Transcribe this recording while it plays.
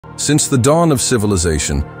Since the dawn of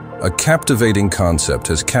civilization, a captivating concept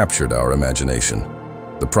has captured our imagination.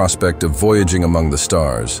 The prospect of voyaging among the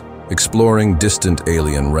stars, exploring distant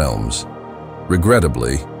alien realms.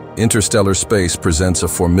 Regrettably, interstellar space presents a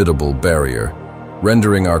formidable barrier,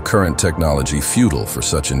 rendering our current technology futile for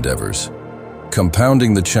such endeavors.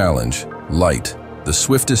 Compounding the challenge, light, the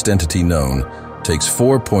swiftest entity known, takes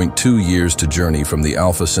 4.2 years to journey from the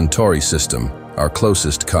Alpha Centauri system, our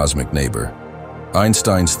closest cosmic neighbor.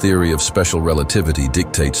 Einstein's theory of special relativity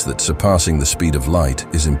dictates that surpassing the speed of light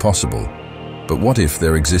is impossible. But what if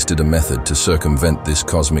there existed a method to circumvent this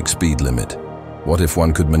cosmic speed limit? What if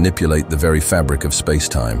one could manipulate the very fabric of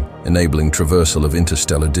space-time, enabling traversal of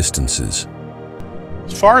interstellar distances?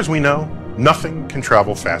 As far as we know, nothing can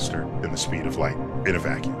travel faster than the speed of light in a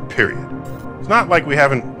vacuum, period. It's not like we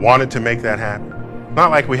haven't wanted to make that happen.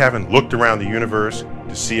 Not like we haven't looked around the universe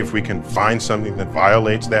to see if we can find something that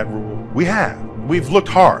violates that rule. We have. We've looked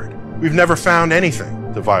hard. We've never found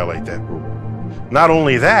anything to violate that rule. Not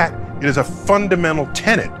only that, it is a fundamental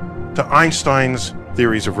tenet to Einstein's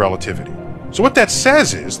theories of relativity. So what that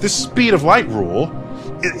says is, this speed of light rule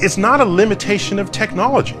is not a limitation of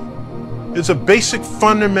technology. It's a basic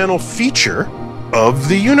fundamental feature of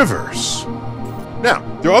the universe. Now,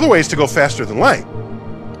 there are other ways to go faster than light.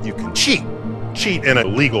 You can cheat in a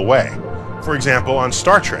legal way. For example, on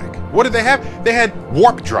Star Trek, what did they have? They had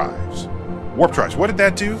warp drives. Warp drives, what did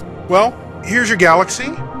that do? Well, here's your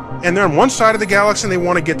galaxy, and they're on one side of the galaxy and they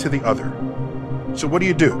want to get to the other. So what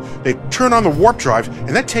do? They turn on the warp drive, and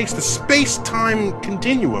that takes the space-time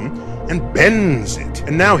continuum and bends it.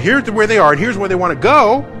 And now here's where they are, and here's where they want to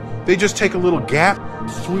go. They just take a little gap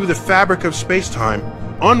through the fabric of space-time,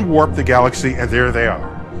 unwarp the galaxy, and there they are.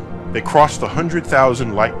 They cross the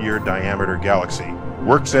 100,000 light-year diameter galaxy.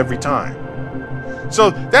 Works every time. So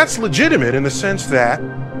that's legitimate in the sense that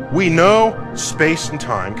we know space and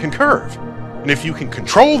time can curve. And if you can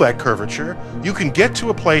control that curvature, you can get to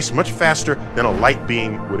a place much faster than a light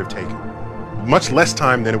beam would have taken. Much less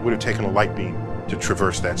time than it would have taken a light beam to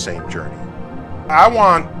traverse that same journey. I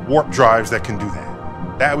want warp drives that can do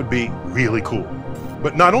that. That would be really cool.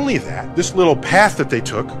 But not only that, this little path that they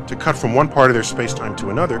took to cut from one part of their space-time to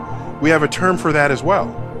another, we have a term for that as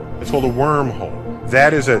well. It's called a wormhole.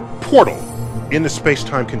 That is a portal in the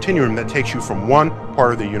space-time continuum that takes you from one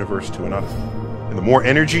part of the universe to another. And the more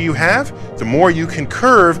energy you have, the more you can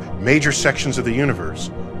curve major sections of the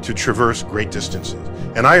universe to traverse great distances.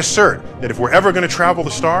 And I assert that if we're ever going to travel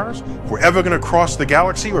the stars, if we're ever going to cross the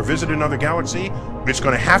galaxy or visit another galaxy, it's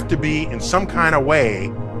going to have to be in some kind of way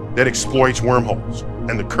that exploits wormholes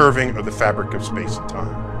and the curving of the fabric of space and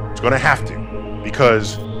time. It's going to have to,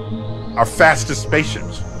 because our fastest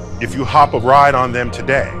spaceships, if you hop a ride on them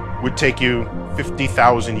today, would take you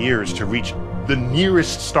 50,000 years to reach the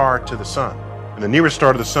nearest star to the sun. And the nearest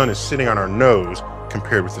star to the sun is sitting on our nose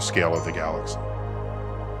compared with the scale of the galaxy.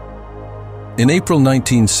 In April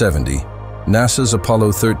 1970, NASA's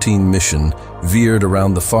Apollo 13 mission veered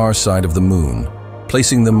around the far side of the moon,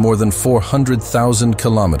 placing them more than 400,000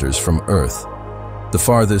 kilometers from Earth, the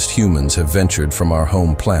farthest humans have ventured from our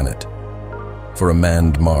home planet. For a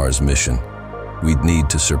manned Mars mission, we'd need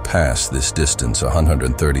to surpass this distance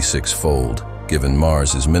 136-fold, given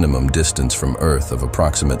Mars's minimum distance from Earth of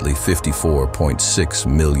approximately 54.6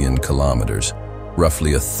 million kilometers,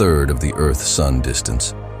 roughly a third of the Earth-Sun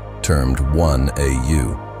distance, termed 1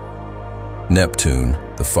 AU. Neptune,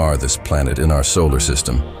 the farthest planet in our solar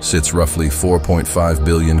system, sits roughly 4.5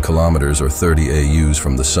 billion kilometers or 30 AUs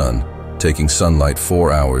from the Sun, taking sunlight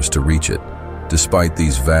 4 hours to reach it. Despite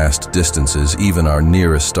these vast distances, even our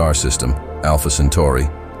nearest star system, Alpha Centauri,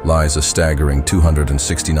 lies a staggering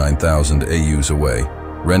 269,000 AUs away,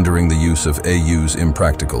 rendering the use of AUs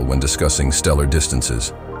impractical when discussing stellar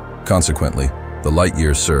distances. Consequently, the light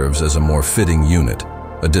year serves as a more fitting unit,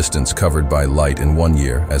 a distance covered by light in 1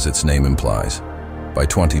 year, as its name implies. By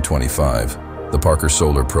 2025, the Parker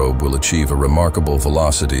Solar Probe will achieve a remarkable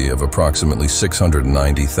velocity of approximately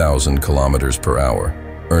 690,000 kilometers per hour,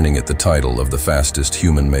 earning it the title of the fastest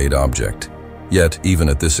human-made object. Yet, even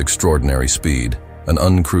at this extraordinary speed, an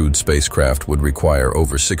uncrewed spacecraft would require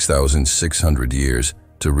over 6,600 years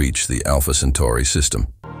to reach the Alpha Centauri system.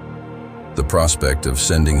 The prospect of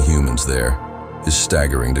sending humans there is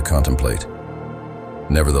staggering to contemplate.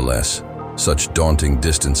 Nevertheless, such daunting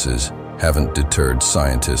distances haven't deterred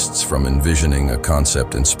scientists from envisioning a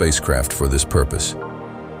concept in spacecraft for this purpose.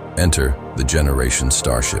 Enter the generation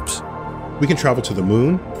starships. We can travel to the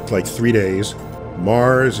moon, it's like 3 days.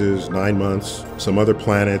 Mars is 9 months, some other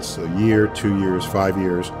planets, a year, 2 years, 5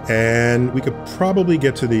 years, and we could probably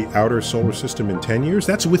get to the outer solar system in 10 years.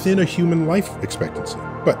 That's within a human life expectancy.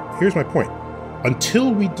 But here's my point.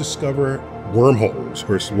 until we discover wormholes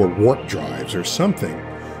or warp drives or something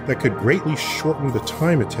that could greatly shorten the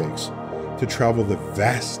time it takes to travel the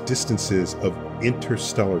vast distances of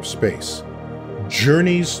interstellar space,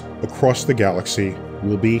 journeys across the galaxy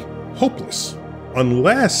will be hopeless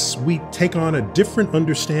unless we take on a different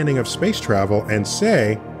understanding of space travel and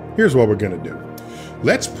say, here's what we're going to do.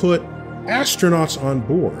 Let's put astronauts on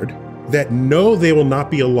board that know they will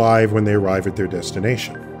not be alive when they arrive at their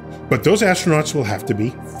destination. But those astronauts will have to be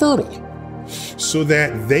fertile so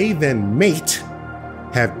that they then mate,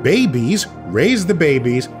 have babies, raise the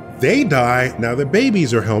babies, they die, now the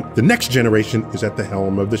babies are home, the next generation is at the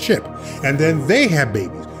helm of the ship, and then they have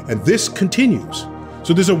babies, and this continues.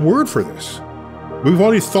 So there's a word for this. We've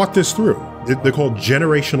already thought this through. They're called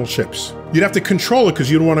generational ships. You'd have to control it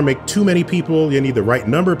because you don't want to make too many people, you need the right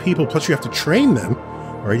number of people, plus you have to train them,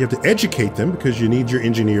 or you have to educate them because you need your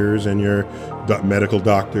engineers and your medical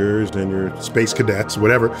doctors and your space cadets,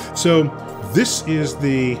 whatever. So this is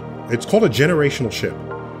it's called a generational ship.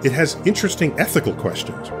 It has interesting ethical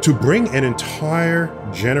questions. To bring an entire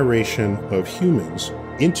generation of humans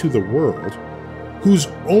into the world whose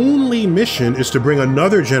only mission is to bring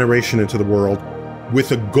another generation into the world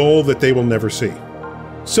with a goal that they will never see.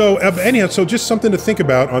 So anyhow, so just something to think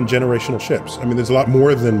about on generational ships. I mean, there's a lot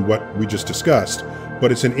more than what we just discussed,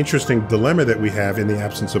 but it's an interesting dilemma that we have in the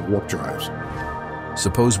absence of warp drives.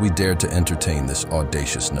 Suppose we dared to entertain this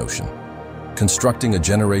audacious notion, constructing a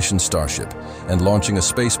generation starship and launching a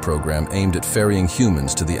space program aimed at ferrying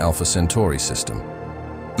humans to the Alpha Centauri system.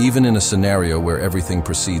 Even in a scenario where everything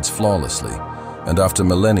proceeds flawlessly, and after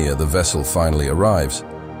millennia the vessel finally arrives,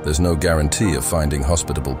 there's no guarantee of finding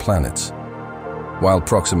hospitable planets. While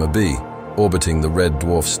Proxima b, orbiting the red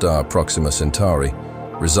dwarf star Proxima Centauri,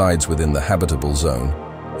 resides within the habitable zone,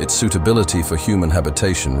 its suitability for human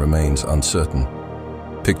habitation remains uncertain.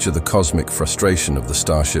 Picture the cosmic frustration of the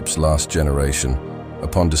starship's last generation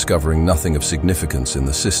upon discovering nothing of significance in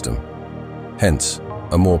the system. Hence,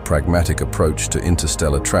 a more pragmatic approach to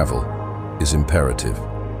interstellar travel is imperative.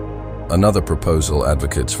 Another proposal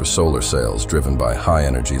advocates for solar sails driven by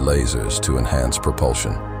high-energy lasers to enhance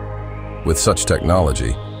propulsion. With such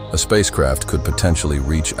technology, a spacecraft could potentially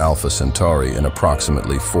reach Alpha Centauri in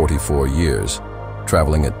approximately 44 years,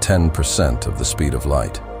 traveling at 10% of the speed of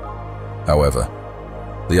light. However,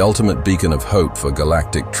 the ultimate beacon of hope for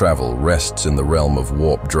galactic travel rests in the realm of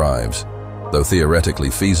warp drives. Though theoretically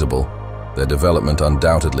feasible, their development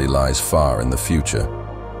undoubtedly lies far in the future.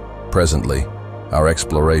 Presently, our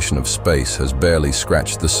exploration of space has barely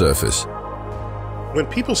scratched the surface. When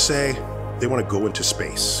people say they want to go into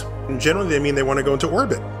space, generally they mean they want to go into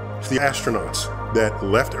orbit. The astronauts that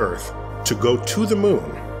left Earth to go to the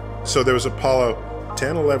moon. So there was Apollo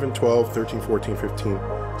 10, 11, 12, 13, 14, 15,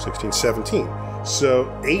 16, 17.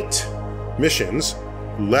 So 8 missions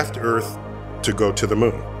left Earth to go to the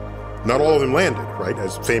moon. Not all of them landed, right?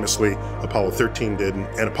 As famously Apollo 13 did,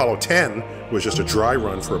 and Apollo 10 was just a dry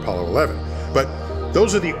run for Apollo 11. But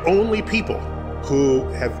those are the only people who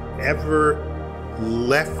have ever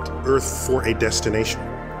left Earth for a destination.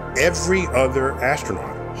 Every other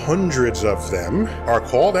astronaut, hundreds of them, are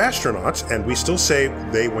called astronauts, and we still say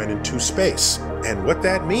they went into space. And what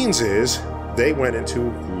that means is they went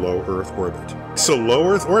into low Earth orbit. So low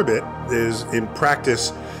Earth orbit is, in practice,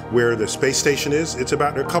 where the space station is, it's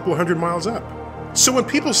about a couple hundred miles up. So when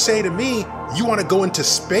people say to me, you want to go into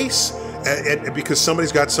space because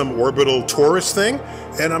somebody's got some orbital tourist thing,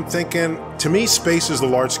 and I'm thinking, to me, space is the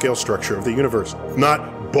large-scale structure of the universe,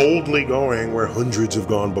 not boldly going where hundreds have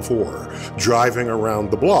gone before, driving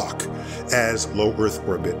around the block, as low Earth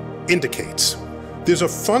orbit indicates. There's a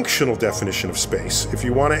functional definition of space. If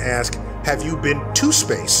you want to ask, have you been to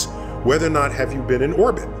space? Whether or not have you been in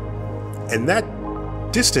orbit? And that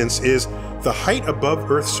distance is the height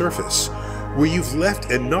above Earth's surface, where you've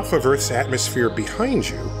left enough of Earth's atmosphere behind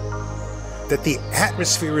you that the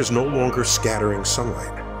atmosphere is no longer scattering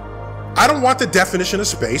sunlight. I don't want the definition of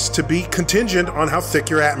space to be contingent on how thick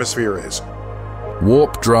your atmosphere is.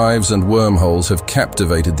 Warp drives and wormholes have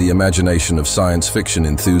captivated the imagination of science fiction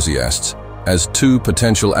enthusiasts as 2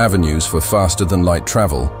 potential avenues for faster-than-light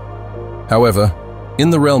travel. However, in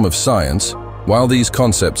the realm of science, while these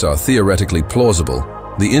concepts are theoretically plausible,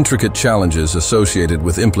 the intricate challenges associated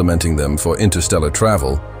with implementing them for interstellar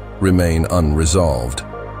travel remain unresolved.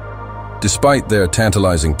 Despite their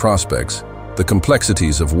tantalizing prospects, the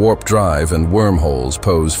complexities of warp drive and wormholes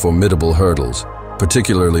pose formidable hurdles,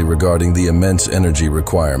 particularly regarding the immense energy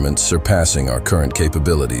requirements surpassing our current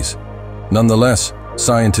capabilities. Nonetheless,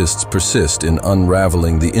 scientists persist in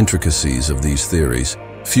unraveling the intricacies of these theories,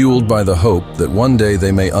 fueled by the hope that one day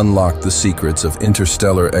they may unlock the secrets of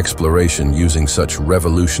interstellar exploration using such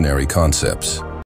revolutionary concepts.